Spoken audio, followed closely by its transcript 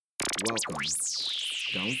Welcome.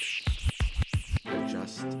 Don't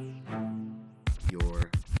adjust your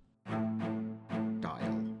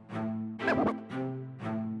dial.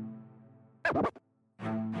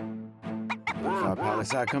 Lo-Fi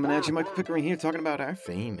Poli-Sci coming at you, Michael Pickering here, talking about our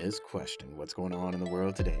famous question, what's going on in the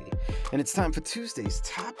world today? And it's time for Tuesday's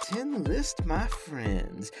Top 10 list, my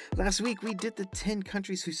friends. Last week, we did the 10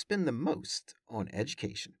 countries who spend the most on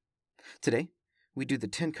education. Today, we do the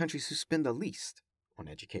 10 countries who spend the least on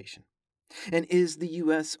education. And is the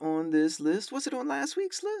U.S. on this list? Was it on last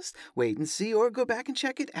week's list? Wait and see, or go back and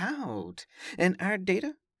check it out. And our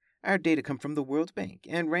data come from the World Bank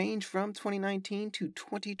and range from 2019 to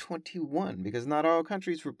 2021, because not all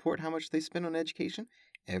countries report how much they spend on education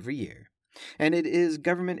every year. And it is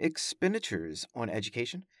government expenditures on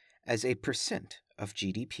education as a percent of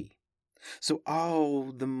GDP. So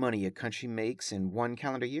all the money a country makes in one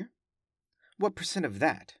calendar year, what percent of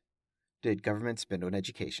that did government spend on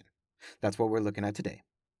education? That's what we're looking at today.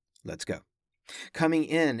 Let's go. Coming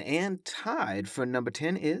in and tied for number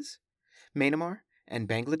 10 is Myanmar and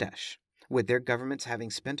Bangladesh, with their governments having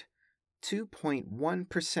spent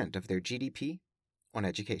 2.1% of their GDP on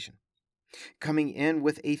education. Coming in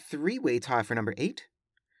with a three-way tie for number 8,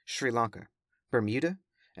 Sri Lanka, Bermuda,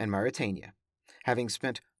 and Mauritania, having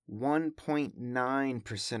spent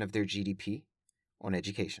 1.9% of their GDP on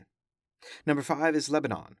education. Number 5 is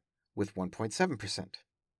Lebanon, with 1.7%.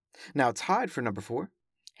 Now tied for number 4,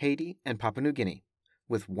 Haiti and Papua New Guinea,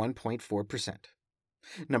 with 1.4%.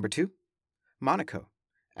 Number 2, Monaco,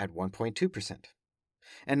 at 1.2%.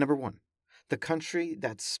 And number 1, the country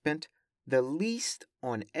that spent the least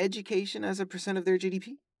on education as a percent of their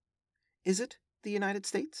GDP? Is it the United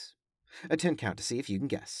States? A 10 count to see if you can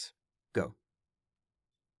guess. Go.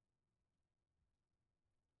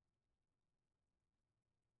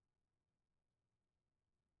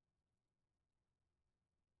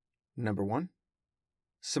 Number 1,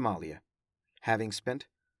 Somalia, having spent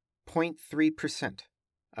 0.3%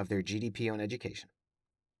 of their GDP on education.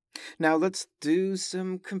 Now let's do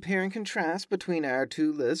some compare and contrast between our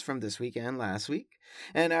two lists from this week and last week.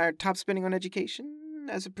 And our top spending on education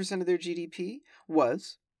as a percent of their GDP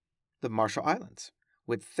was the Marshall Islands,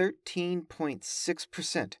 with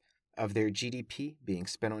 13.6% of their GDP being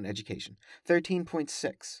spent on education.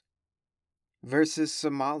 13.6 versus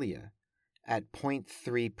Somalia at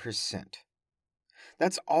 0.3%.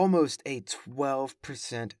 That's almost a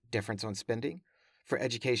 12% difference on spending for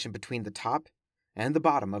education between the top and the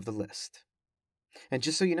bottom of the list. And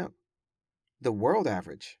just so you know, the world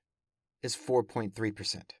average is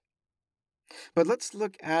 4.3%. But let's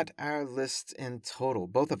look at our list in total,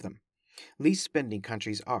 both of them. Least spending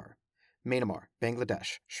countries are Myanmar,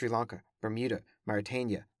 Bangladesh, Sri Lanka, Bermuda,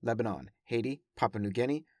 Mauritania, Lebanon, Haiti, Papua New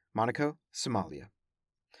Guinea, Monaco, Somalia.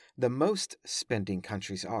 The most spending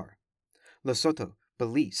countries are Lesotho,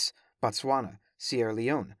 Belize, Botswana, Sierra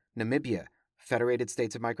Leone, Namibia, Federated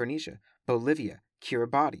States of Micronesia, Bolivia,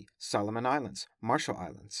 Kiribati, Solomon Islands, Marshall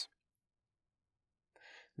Islands.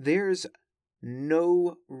 There's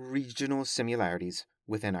no regional similarities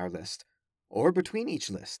within our list, or between each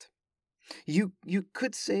list. You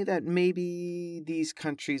could say that maybe these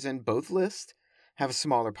countries in both lists have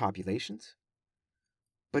smaller populations,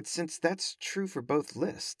 but since that's true for both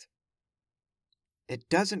lists, it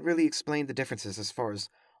doesn't really explain the differences as far as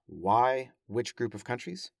why which group of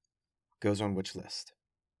countries goes on which list.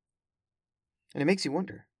 And it makes you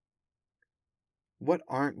wonder, what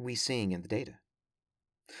aren't we seeing in the data?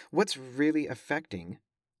 What's really affecting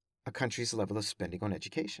a country's level of spending on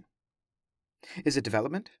education? Is it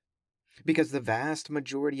development? Because the vast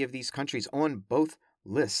majority of these countries on both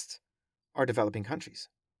lists are developing countries.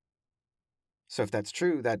 So if that's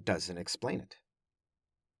true, that doesn't explain it.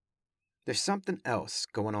 There's something else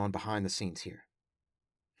going on behind the scenes here.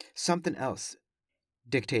 Something else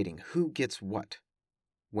dictating who gets what,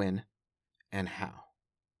 when, and how.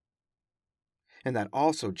 And that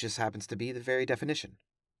also just happens to be the very definition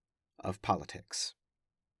of politics.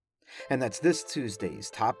 And that's this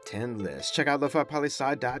Tuesday's Top 10 list. Check out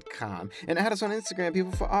LoFiPoliSci.com and add us on Instagram,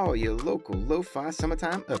 people, for all your local Lo-Fi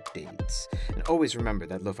summertime updates. And always remember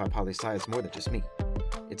that Lo-Fi Poli-Sci is more than just me.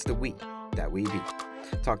 It's the we that we be.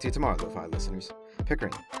 Talk to you tomorrow, Lo-Fi listeners.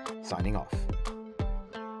 Pickering, signing off.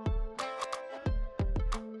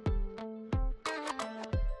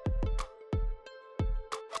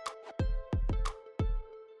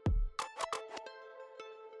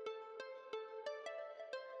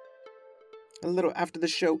 A little after the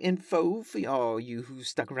show info for all you who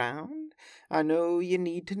stuck around. I know you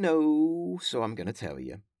need to know, so I'm going to tell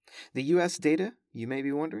you. The U.S. data, you may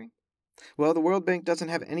be wondering? Well, the World Bank doesn't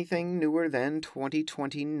have anything newer than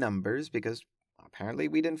 2020 numbers because Apparently,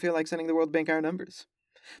 we didn't feel like sending the World Bank our numbers.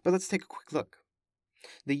 But let's take a quick look.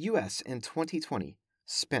 The U.S. in 2020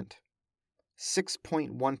 spent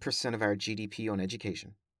 6.1% of our GDP on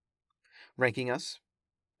education, ranking us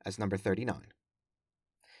as number 39.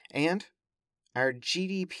 And our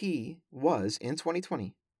GDP was, in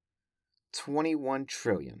 2020, 21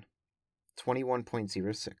 trillion,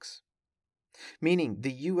 21.06, meaning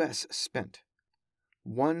the U.S. spent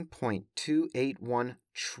 $1.281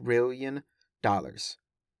 trillion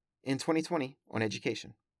in 2020 on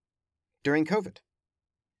education during COVID.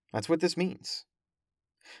 That's what this means.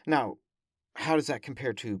 Now, how does that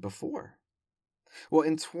compare to before? Well,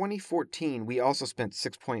 in 2014, we also spent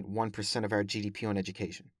 6.1% of our GDP on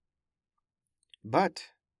education. But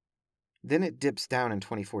then it dips down in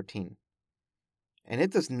 2014, and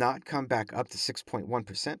it does not come back up to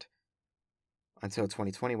 6.1% until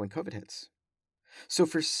 2020 when COVID hits. So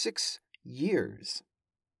for 6 years,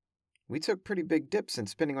 we took pretty big dips in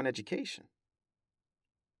spending on education.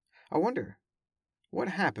 I wonder, what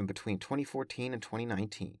happened between 2014 and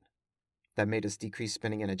 2019 that made us decrease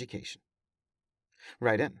spending in education?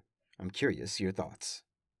 Write in. I'm curious your thoughts.